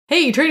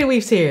Hey, Trainer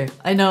Weaves here!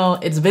 I know,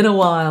 it's been a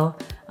while.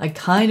 I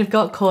kind of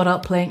got caught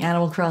up playing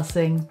Animal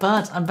Crossing,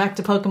 but I'm back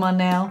to Pokemon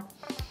now.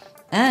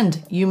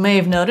 And you may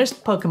have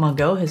noticed Pokemon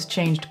Go has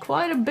changed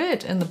quite a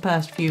bit in the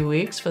past few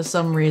weeks for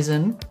some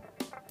reason.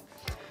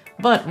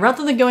 But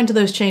rather than go into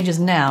those changes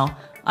now,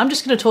 I'm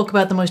just going to talk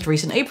about the most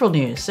recent April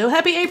news, so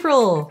happy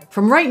April!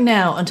 From right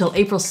now until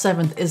April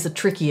 7th is the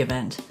Tricky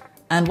event.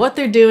 And what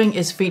they're doing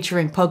is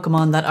featuring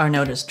Pokemon that are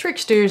known as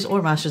Tricksters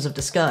or Masters of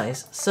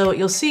Disguise. So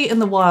you'll see in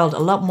the wild a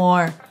lot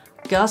more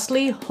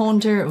Ghastly,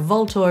 Haunter,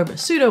 Voltorb,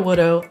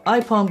 Sudowoodo,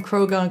 Aipom,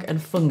 Croagunk,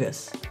 and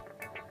Fungus.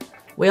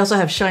 We also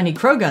have Shiny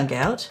Croagunk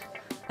out,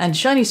 and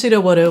Shiny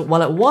Sudowoodo,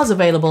 while it was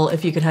available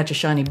if you could hatch a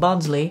Shiny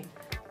Bonsly,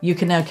 you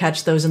can now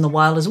catch those in the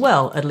wild as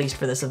well, at least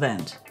for this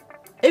event.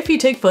 If you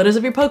take photos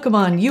of your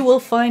Pokemon, you will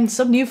find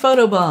some new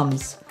photo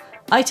bombs.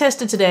 I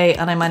tested today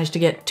and I managed to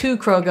get 2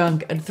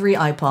 Croagunk and 3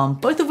 Aipom,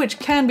 both of which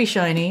can be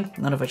shiny,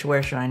 none of which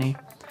were shiny.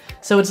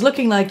 So it's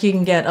looking like you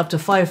can get up to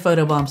 5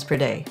 photo bombs per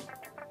day.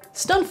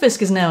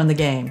 Stunfisk is now in the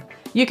game.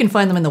 You can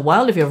find them in the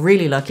wild if you're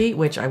really lucky,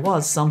 which I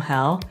was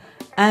somehow,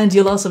 and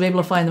you'll also be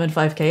able to find them in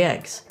 5k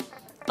eggs.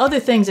 Other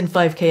things in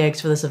 5k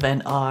eggs for this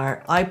event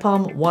are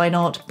Aipom,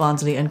 Wynaut,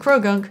 Bonsly, and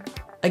Croagunk,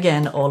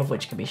 again, all of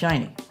which can be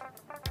shiny.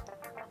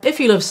 If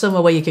you live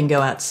somewhere where you can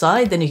go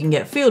outside, then you can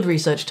get field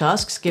research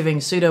tasks giving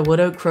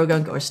Sudowoodo,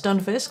 Croagunk, or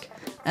Stunfisk,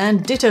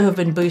 and Ditto have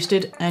been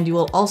boosted, and you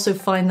will also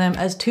find them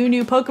as 2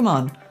 new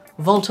Pokemon,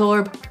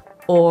 Voltorb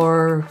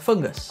or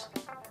Fungus.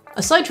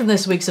 Aside from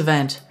this week's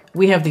event,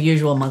 we have the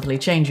usual monthly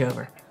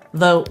changeover.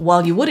 Though,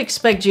 while you would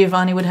expect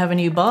Giovanni would have a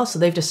new boss,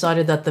 they've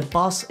decided that the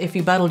boss, if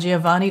you battle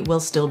Giovanni,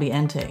 will still be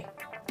Entei.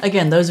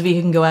 Again, those of you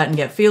who can go out and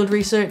get field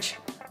research,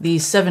 the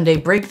 7-day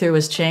breakthrough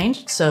has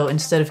changed, so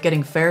instead of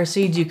getting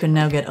Ferroseeds, you can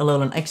now get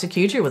Alolan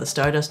Executor with a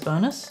Stardust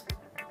bonus.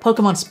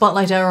 Pokemon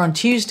Spotlight Hour on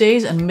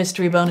Tuesdays and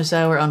Mystery Bonus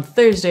Hour on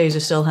Thursdays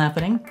are still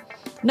happening.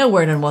 No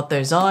word on what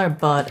those are,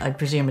 but I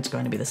presume it's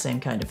going to be the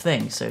same kind of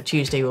thing. So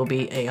Tuesday will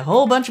be a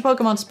whole bunch of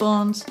Pokemon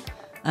spawns,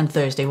 and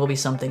Thursday will be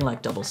something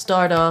like double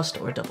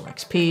Stardust or double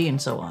XP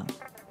and so on.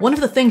 One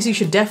of the things you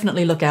should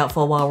definitely look out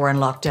for while we're in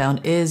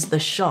lockdown is the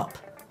shop.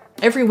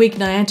 Every week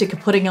Niantic are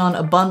putting on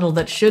a bundle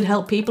that should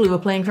help people who are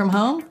playing from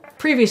home.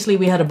 Previously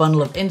we had a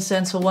bundle of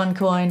incense for 1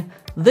 coin.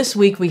 This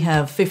week we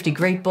have 50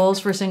 Great Balls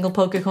for a single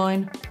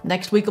Pokecoin.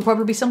 Next week will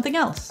probably be something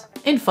else.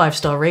 In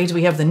 5-star raids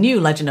we have the new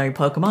legendary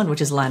Pokemon,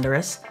 which is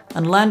Landorus,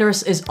 and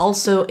Landorus is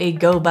also a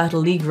Go Battle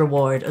League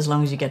reward as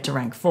long as you get to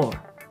rank 4.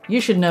 You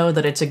should know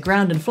that it's a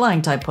ground and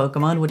flying type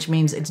Pokemon, which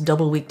means it's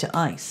double weak to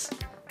ice.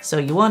 So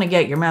you want to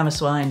get your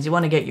Mamoswines, you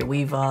want to get your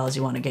Weaviles,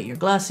 you want to get your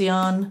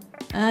Glaceon,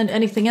 and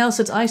anything else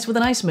that's ice with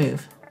an ice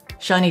move.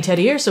 Shiny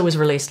Teddiursa was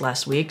released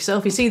last week, so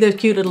if you see those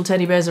cute little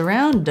teddy bears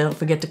around, don't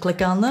forget to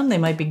click on them, they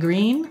might be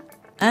green.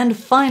 And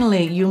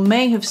finally, you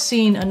may have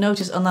seen a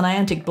notice on the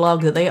Niantic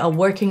blog that they are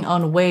working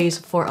on ways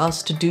for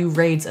us to do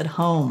raids at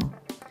home.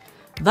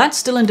 That's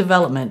still in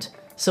development,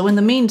 so in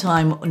the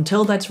meantime,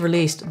 until that's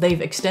released,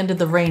 they've extended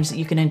the range that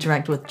you can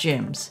interact with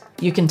gyms.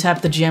 You can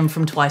tap the gym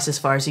from twice as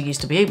far as you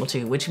used to be able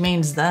to, which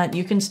means that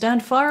you can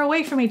stand far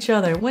away from each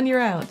other when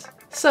you're out.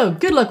 So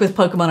good luck with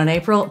Pokemon in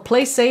April,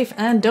 play safe,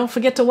 and don't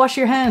forget to wash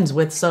your hands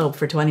with soap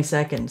for 20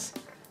 seconds.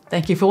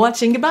 Thank you for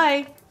watching,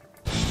 goodbye!